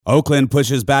Oakland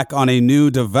pushes back on a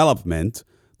new development.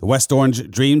 The West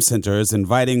Orange Dream Center is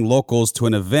inviting locals to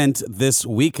an event this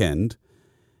weekend.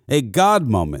 A God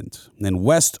moment in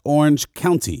West Orange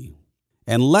County.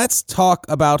 And let's talk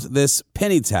about this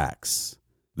penny tax.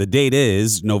 The date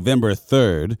is November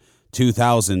 3rd,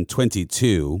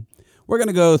 2022. We're going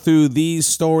to go through these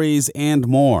stories and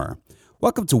more.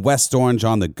 Welcome to West Orange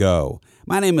on the Go.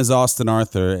 My name is Austin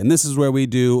Arthur, and this is where we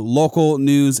do local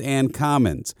news and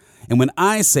comment. And when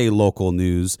I say local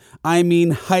news, I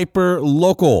mean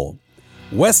hyper-local.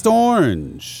 West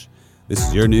Orange. This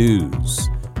is your news.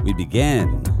 We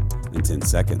begin in 10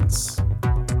 seconds.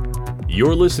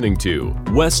 You're listening to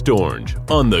West Orange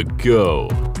on the Go.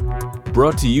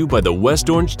 Brought to you by the West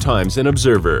Orange Times and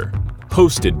Observer.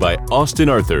 Hosted by Austin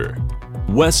Arthur.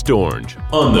 West Orange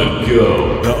on the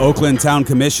Go. The Oakland Town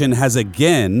Commission has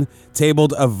again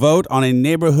tabled a vote on a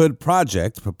neighborhood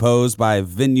project proposed by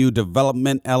Venue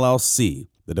Development, LLC.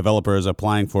 The developer is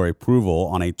applying for approval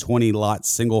on a 20-lot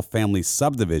single-family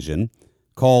subdivision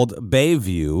called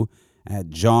Bayview at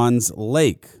Johns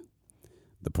Lake.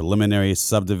 The preliminary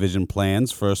subdivision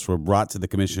plans first were brought to the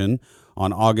commission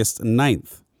on August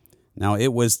 9th. Now,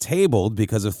 it was tabled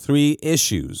because of three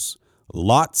issues: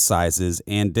 lot sizes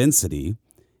and density,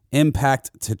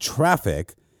 impact to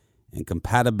traffic, and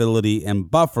compatibility and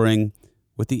buffering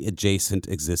with the adjacent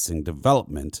existing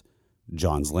development,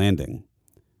 Johns Landing.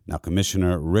 Now,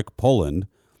 Commissioner Rick Poland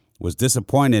was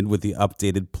disappointed with the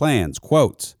updated plans.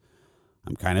 Quote,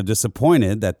 "I'm kind of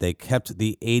disappointed that they kept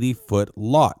the 80-foot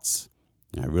lots.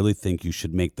 I really think you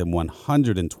should make them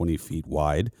 120 feet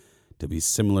wide to be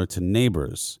similar to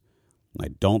neighbors. I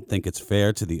don't think it's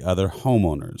fair to the other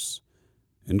homeowners."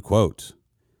 End quote.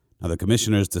 Now, the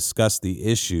commissioners discussed the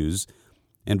issues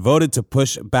and voted to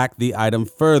push back the item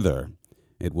further.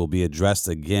 It will be addressed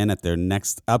again at their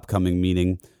next upcoming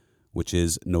meeting, which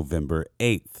is November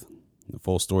 8th. The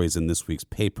full story is in this week's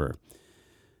paper.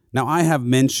 Now, I have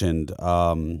mentioned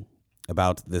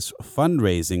about this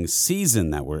fundraising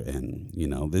season that we're in. You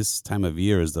know, this time of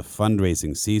year is the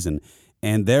fundraising season,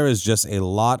 and there is just a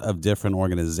lot of different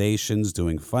organizations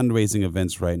doing fundraising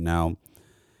events right now.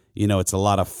 You know, it's a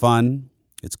lot of fun.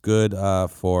 It's good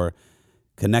for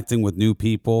connecting with new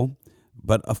people.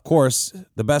 But of course,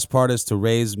 the best part is to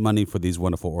raise money for these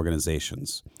wonderful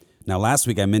organizations. Now, last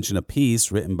week I mentioned a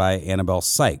piece written by Annabelle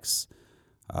Sykes.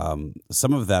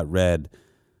 Some of that read,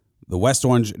 "The West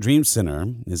Orange Dream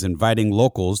Center is inviting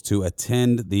locals to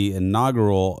attend the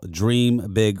inaugural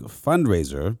Dream Big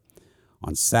fundraiser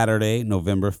on Saturday,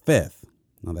 November 5th.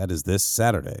 Now, that is this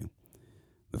Saturday.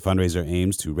 The fundraiser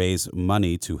aims to raise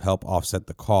money to help offset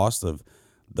the cost of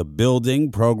the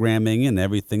building, programming, and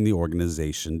everything the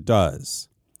organization does.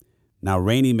 Now,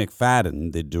 Rainey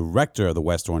McFadden, the director of the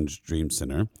West Orange Dream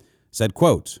Center, said,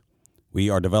 quote, "We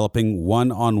are developing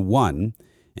one-on-one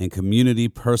and community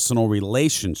personal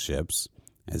relationships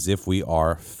as if we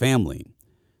are family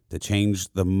to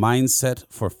change the mindset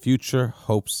for future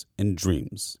hopes and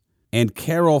dreams." And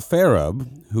Carol Farab,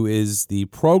 who is the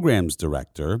programs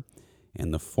director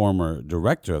and the former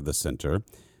director of the center,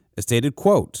 stated,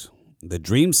 quote, "The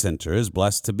Dream Center is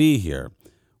blessed to be here.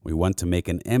 We want to make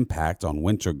an impact on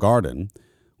Winter Garden,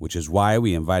 which is why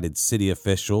we invited city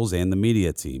officials and the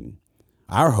media team.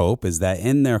 Our hope is that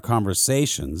in their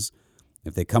conversations,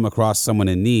 if they come across someone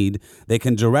in need, they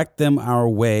can direct them our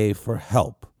way for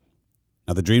help."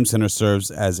 Now, the Dream Center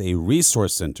serves as a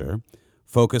resource center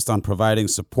focused on providing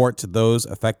support to those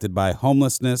affected by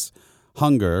homelessness,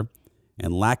 hunger,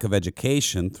 and lack of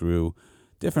education through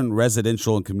different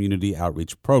residential and community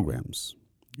outreach programs.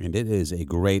 And it is a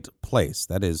great place.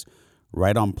 That is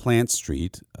right on Plant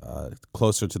Street,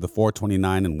 closer to the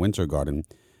 429 and Winter Garden,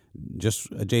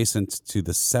 just adjacent to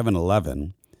the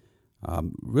 7-Eleven.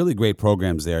 Really great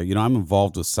programs there. You know, I'm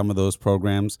involved with some of those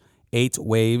programs. 8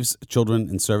 Waves Children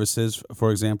and Services,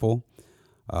 for example,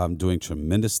 doing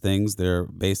tremendous things. They're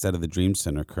based out of the Dream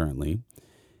Center currently.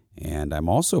 And I'm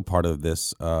also part of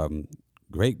this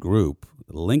great group,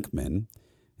 Linkmen.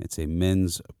 It's a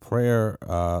men's prayer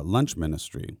lunch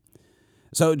ministry.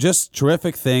 So just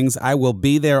terrific things. I will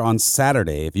be there on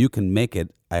Saturday. If you can make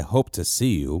it, I hope to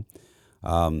see you.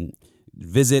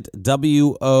 Visit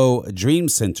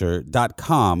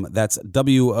wodreamcenter.com. That's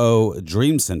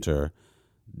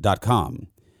wodreamcenter.com.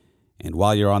 And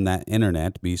while you're on that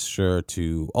internet, be sure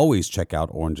to always check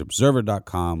out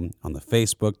orangeobserver.com on the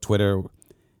Facebook, Twitter.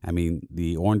 I mean,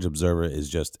 the Orange Observer is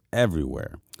just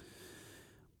everywhere.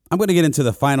 I'm going to get into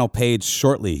the final page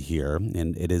shortly here,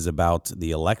 and it is about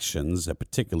the elections, a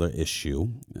particular issue,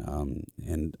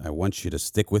 and I want you to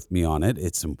stick with me on it.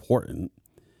 It's important.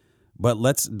 But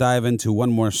let's dive into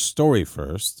one more story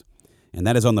first. and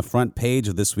that is on the front page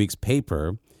of this week's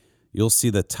paper. You'll see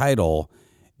the title,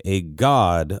 A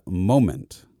God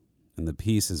Moment. And the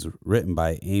piece is written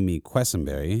by Amy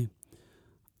Quessenberry.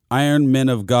 Iron Men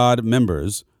of God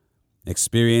members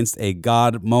experienced a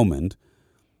God moment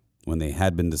when they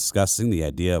had been discussing the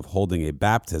idea of holding a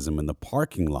baptism in the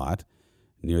parking lot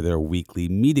near their weekly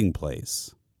meeting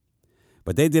place.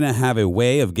 But they didn't have a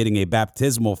way of getting a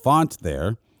baptismal font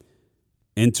there.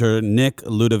 Enter Nick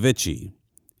Ludovici,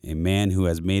 a man who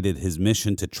has made it his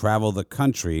mission to travel the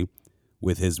country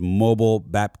with his mobile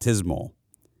baptismal.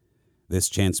 This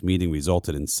chance meeting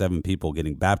resulted in 7 people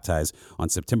getting baptized on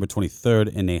September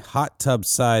 23rd in a hot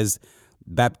tub-sized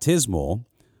baptismal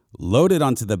loaded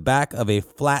onto the back of a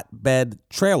flatbed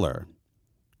trailer,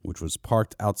 which was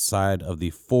parked outside of the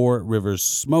Four Rivers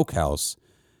Smokehouse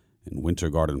in Winter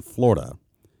Garden, Florida.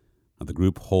 Now, the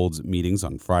group holds meetings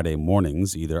on Friday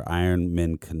mornings, either Iron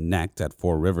Men Connect at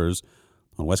Four Rivers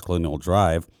on West Colonial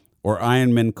Drive or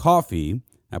Iron Men Coffee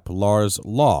at Pilar's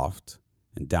Loft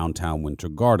in downtown Winter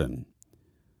Garden.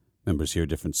 Members hear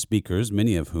different speakers,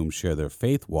 many of whom share their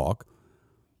faith walk.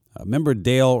 Member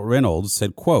Dale Reynolds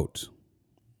said, quote,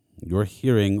 "You're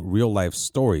hearing real-life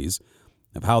stories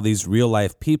of how these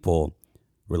real-life people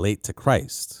relate to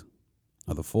Christ."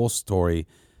 Now, the full story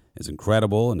is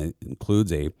incredible, and it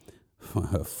includes a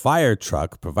fire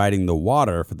truck providing the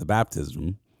water for the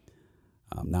baptism.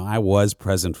 Now, I was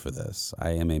present for this.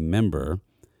 I am a member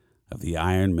of the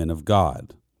Iron Men of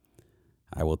God.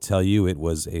 I will tell you, it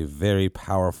was a very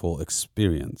powerful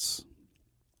experience.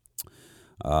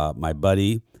 My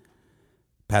buddy,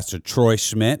 Pastor Troy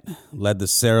Schmidt, led the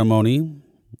ceremony.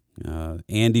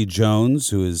 Andy Jones,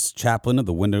 who is chaplain of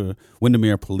the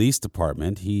Windermere Police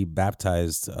Department, he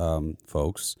baptized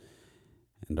folks.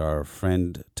 And our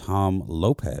friend Tom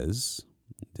Lopez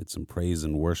did some praise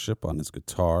and worship on his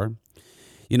guitar.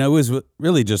 You know, it was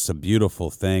really just a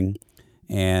beautiful thing.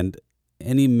 And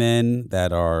any men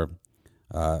that are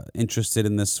interested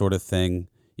in this sort of thing,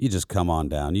 you just come on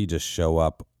down. You just show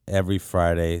up every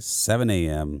Friday, 7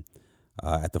 a.m.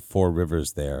 At the Four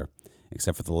Rivers there,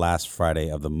 except for the last Friday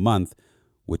of the month,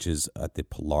 which is at the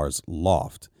Pilar's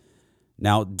Loft.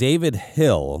 Now, David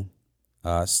Hill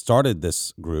started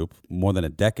this group more than a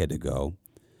decade ago,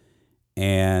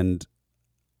 and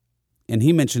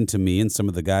he mentioned to me and some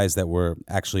of the guys that were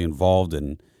actually involved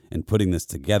in putting this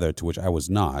together, to which I was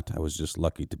not. I was just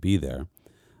lucky to be there.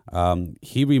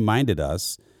 He reminded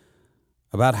us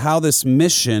about how this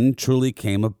mission truly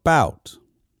came about,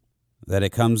 that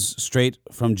it comes straight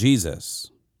from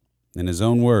Jesus in his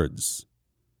own words.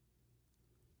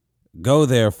 "Go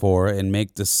therefore and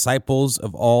make disciples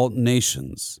of all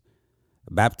nations,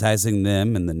 baptizing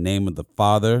them in the name of the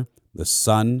Father, the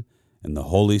Son, and the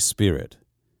Holy Spirit,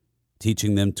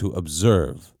 teaching them to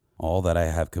observe all that I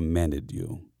have commanded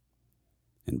you.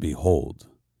 And behold,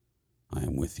 I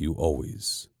am with you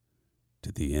always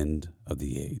to the end of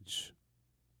the age."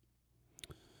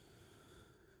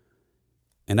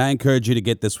 And I encourage you to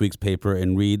get this week's paper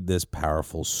and read this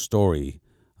powerful story.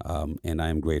 And I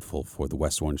am grateful for the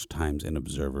West Orange Times and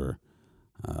Observer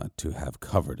to have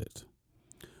covered it.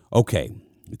 Okay,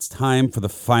 it's time for the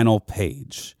final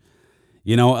page.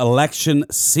 You know, election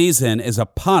season is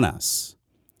upon us,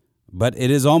 but it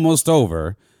is almost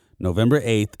over. November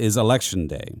 8th is Election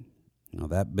Day. Now,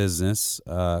 that business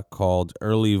called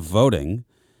early voting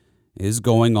is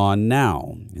going on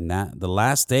now, and the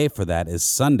last day for that is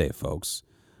Sunday, folks.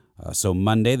 So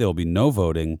Monday there will be no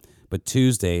voting, but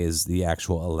Tuesday is the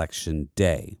actual election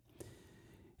day.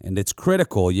 And it's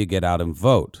critical you get out and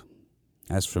vote.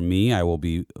 As for me, I will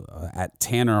be at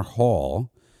Tanner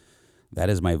Hall. That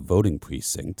is my voting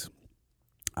precinct.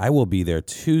 I will be there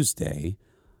Tuesday,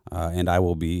 and I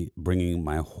will be bringing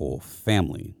my whole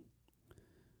family.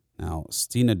 Now,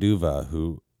 Stina Duva,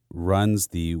 who runs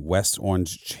the West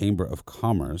Orange Chamber of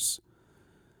Commerce,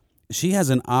 she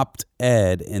has an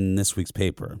op-ed in this week's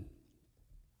paper.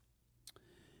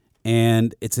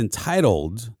 And it's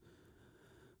entitled,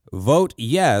 "Vote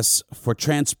Yes for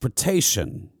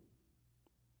Transportation."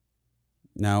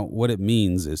 Now, what it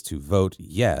means is to vote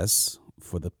yes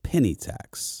for the penny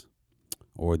tax,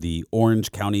 or the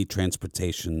Orange County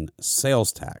Transportation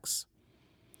Sales Tax.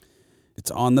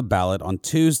 It's on the ballot on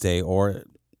Tuesday, or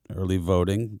early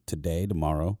voting today,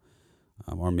 tomorrow,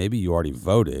 or maybe you already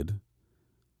voted.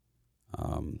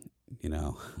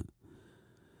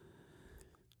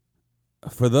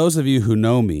 For those of you who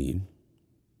know me,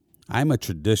 I'm a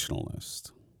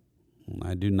traditionalist.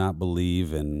 I do not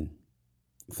believe in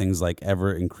things like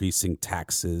ever-increasing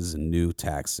taxes and new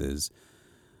taxes.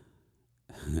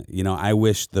 I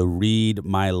wish the "read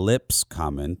my lips"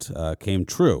 comment came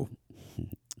true.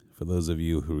 for those of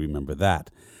you who remember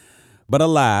that. But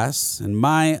alas, in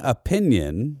my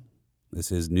opinion,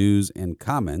 this is news and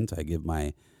comment. I give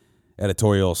my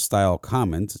editorial style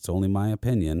comment. It's only my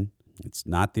opinion. It's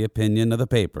not the opinion of the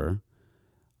paper.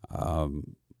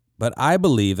 But I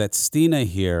believe that Stina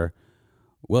here,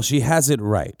 well, she has it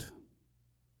right.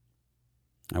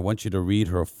 I want you to read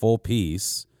her full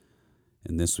piece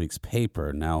in this week's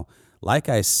paper. Now, like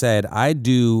I said, I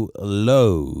do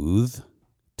loathe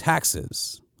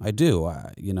taxes. I do.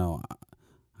 I'm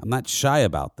not shy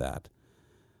about that.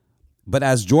 But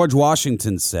as George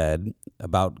Washington said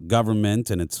about government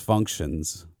and its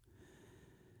functions,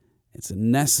 it's a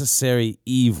necessary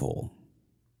evil.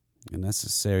 A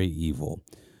necessary evil.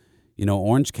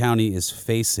 Orange County is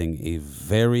facing a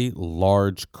very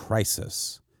large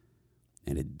crisis,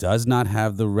 and it does not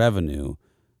have the revenue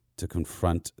to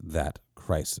confront that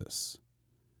crisis.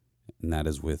 And that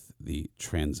is with the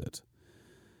transit.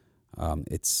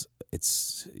 It's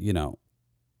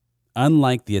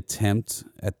unlike the attempt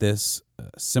at this,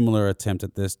 similar attempt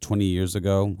at this 20 years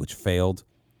ago, which failed,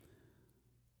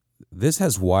 this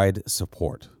has wide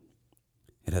support.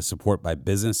 It has support by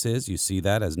businesses. You see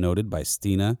that as noted by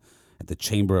Stina at the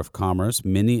Chamber of Commerce.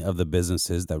 Many of the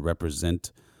businesses that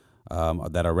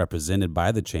are represented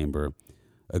by the Chamber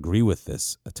agree with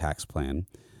this tax plan.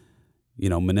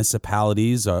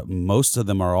 Municipalities, most of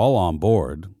them are all on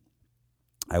board.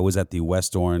 I was at the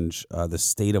West Orange, the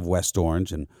state of West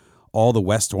Orange, and all the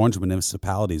West Orange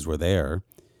municipalities were there,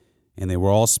 and they were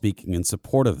all speaking in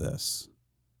support of this.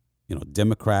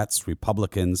 Democrats,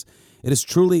 Republicans. It is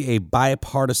truly a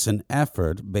bipartisan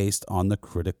effort based on the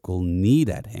critical need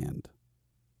at hand.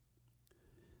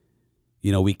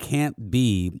 We can't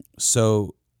be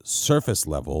so surface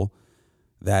level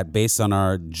that based on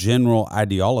our general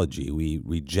ideology, we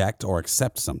reject or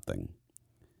accept something.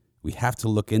 We have to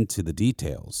look into the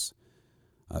details.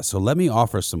 So let me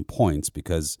offer some points,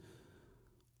 because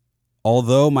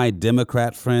although my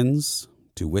Democrat friends,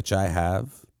 to which I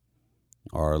have,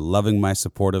 are loving my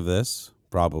support of this,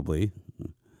 probably,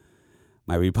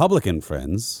 my Republican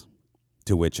friends,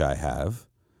 to which I have,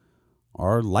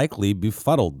 are likely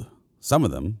befuddled. Some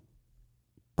of them,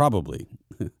 probably.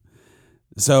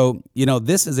 So,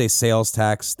 this is a sales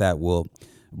tax that will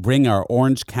bring our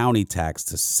Orange County tax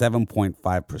to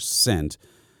 7.5%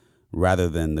 rather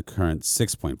than the current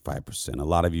 6.5%. A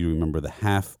lot of you remember the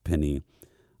half penny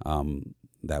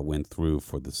that went through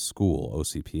for the school,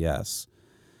 OCPS.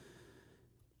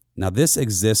 Now, this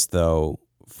exists, though,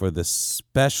 for the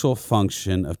special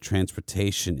function of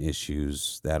transportation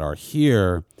issues that are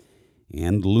here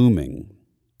and looming.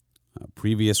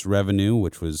 Previous revenue,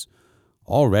 which was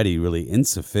already really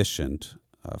insufficient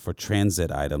for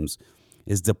transit items,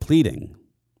 is depleting.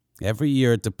 Every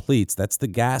year it depletes. That's the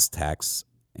gas tax.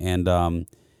 And,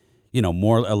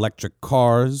 more electric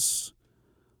cars,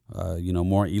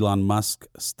 more Elon Musk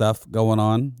stuff going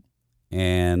on.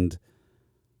 And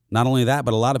not only that,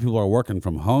 but a lot of people are working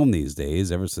from home these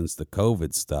days ever since the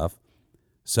COVID stuff.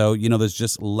 So, there's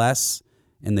just less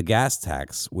in the gas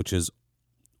tax, which is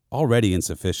already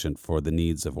insufficient for the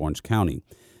needs of Orange County.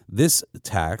 This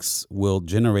tax will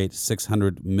generate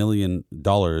 $600 million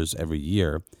every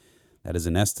year. That is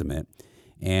an estimate.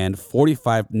 And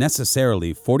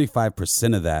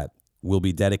 45% of that will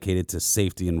be dedicated to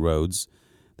safety in roads.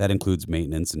 That includes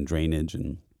maintenance and drainage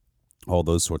and all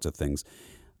those sorts of things.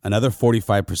 Another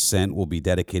 45% will be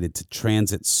dedicated to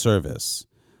transit services.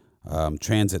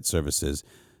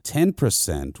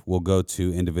 10% will go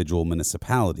to individual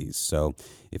municipalities. So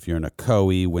if you're in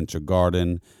Ocoee, Winter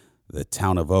Garden, the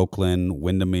town of Oakland,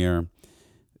 Windermere,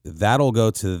 that'll go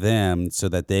to them so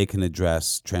that they can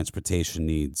address transportation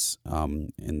needs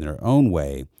in their own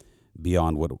way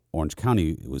beyond what Orange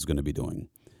County was going to be doing.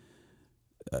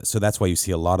 So that's why you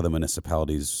see a lot of the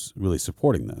municipalities really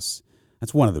supporting this.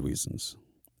 That's one of the reasons.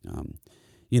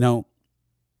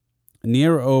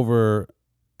 Near over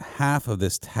half of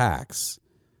this tax,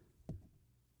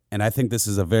 and I think this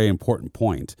is a very important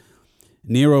point,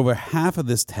 near over half of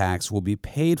this tax will be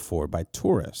paid for by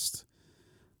tourists.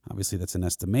 Obviously, that's an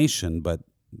estimation, but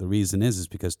the reason is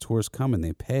because tourists come and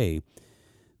they pay.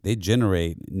 They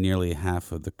generate nearly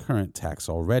half of the current tax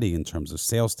already in terms of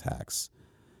sales tax.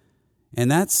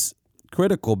 And that's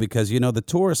critical because, the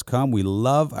tourists come. We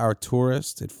love our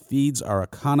tourists. It feeds our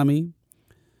economy.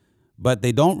 But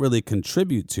they don't really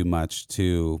contribute too much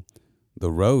to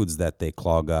the roads that they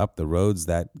clog up, the roads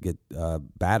that get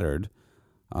battered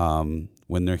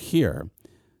when they're here.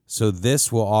 So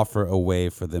this will offer a way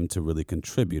for them to really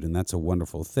contribute, and that's a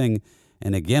wonderful thing.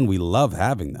 And again, we love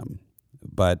having them,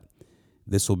 but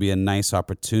this will be a nice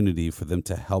opportunity for them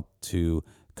to help to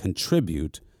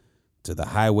contribute to the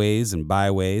highways and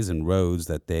byways and roads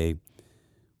that they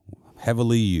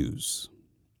heavily use.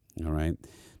 All right.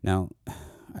 Now,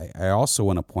 I also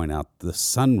want to point out the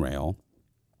Sunrail,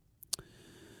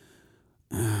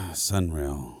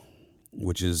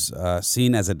 which is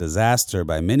seen as a disaster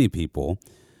by many people.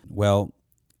 Well,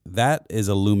 that is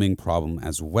a looming problem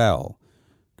as well.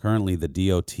 Currently, the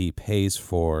DOT pays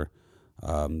for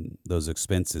those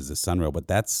expenses, the Sunrail, but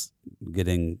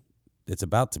it's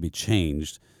about to be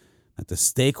changed. That the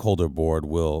stakeholder board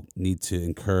will need to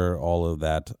incur all of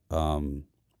that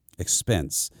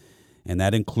expense, and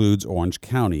that includes Orange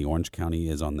County. Orange County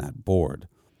is on that board.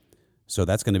 So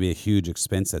that's going to be a huge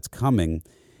expense that's coming.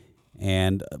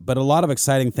 But a lot of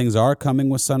exciting things are coming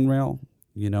with Sunrail,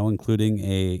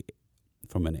 including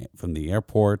from the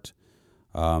airport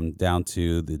down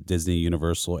to the Disney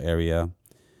Universal area,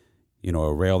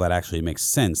 a rail that actually makes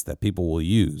sense that people will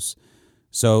use.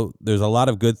 So there's a lot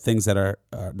of good things that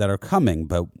are coming,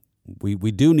 but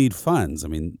we do need funds. I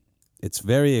mean, it's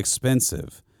very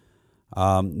expensive.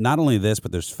 Not only this,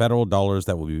 but there's federal dollars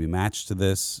that will be matched to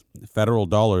this, federal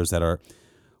dollars that are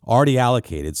already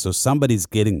allocated, so somebody's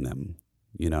getting them.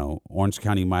 Orange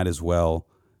County might as well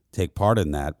take part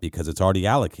in that because it's already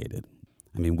allocated.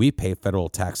 I mean, we pay federal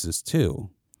taxes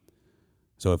too.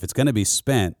 So if it's going to be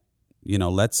spent,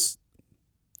 let's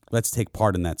take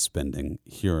part in that spending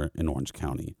here in Orange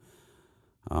County.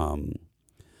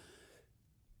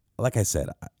 Like I said,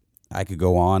 I could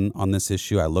go on this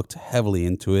issue. I looked heavily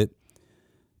into it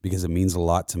because it means a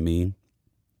lot to me.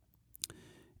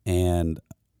 And,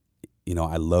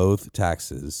 I loathe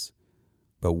taxes.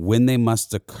 But when they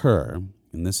must occur,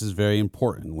 and this is very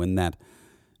important, when that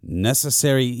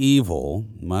necessary evil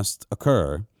must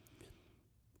occur,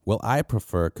 well, I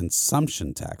prefer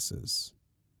consumption taxes.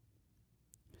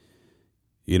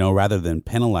 Rather than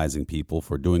penalizing people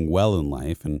for doing well in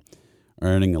life and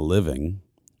earning a living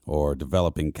or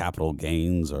developing capital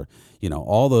gains or,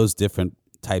 all those different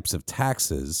types of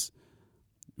taxes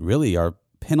really are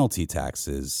penalty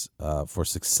taxes for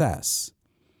success.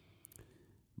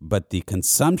 But the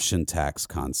consumption tax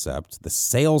concept, the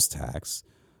sales tax,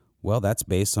 well, that's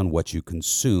based on what you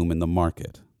consume in the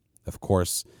market. Of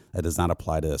course, that does not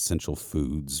apply to essential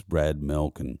foods, bread,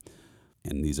 milk, and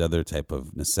these other type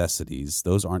of necessities.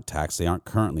 Those aren't taxed. They aren't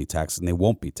currently taxed, and they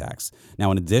won't be taxed. Now,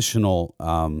 an additional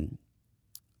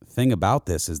thing about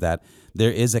this is that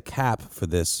there is a cap for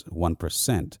this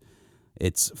 1%.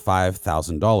 It's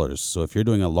 $5,000. So if you're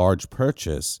doing a large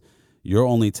purchase, you're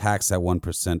only taxed at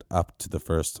 1% up to the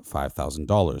first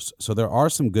 $5,000. So there are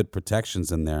some good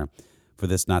protections in there for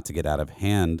this not to get out of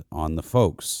hand on the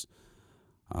folks.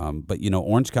 But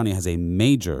Orange County has a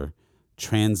major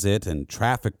transit and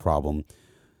traffic problem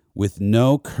with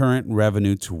no current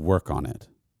revenue to work on it.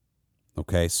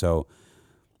 Okay, so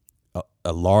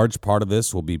a large part of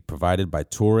this will be provided by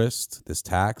tourists, this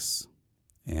tax.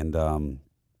 And I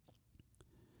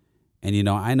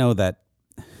know that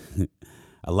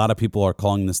a lot of people are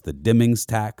calling this the Demings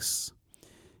tax,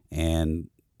 and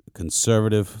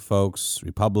conservative folks,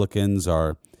 Republicans,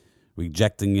 are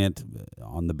rejecting it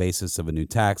on the basis of a new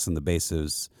tax, on the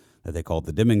basis that they call it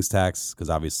the Demings tax, because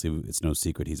obviously it's no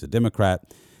secret he's a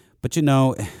Democrat. But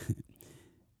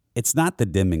it's not the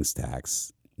Demings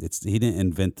tax. He didn't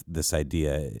invent this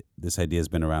idea. This idea has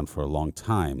been around for a long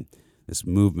time. This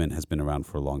movement has been around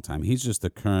for a long time. He's just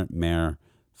the current mayor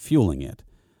fueling it.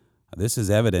 This is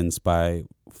evidenced by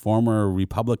former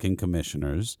Republican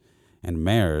commissioners and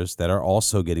mayors that are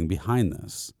also getting behind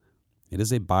this. It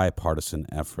is a bipartisan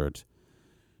effort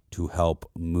to help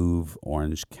move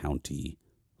Orange County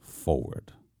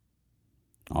forward.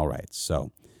 All right,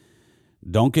 so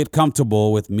don't get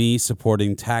comfortable with me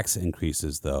supporting tax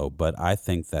increases, though, but I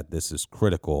think that this is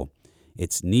critical.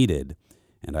 It's needed,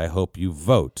 and I hope you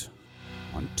vote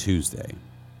on Tuesday.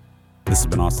 This has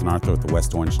been Austin Arthur with the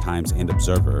West Orange Times and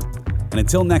Observer. And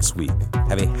until next week,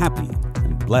 have a happy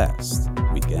and blessed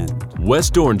weekend.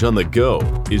 West Orange on the Go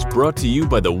is brought to you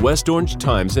by the West Orange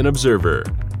Times and Observer.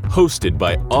 Hosted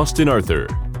by Austin Arthur.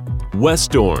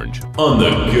 West Orange on the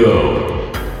Go.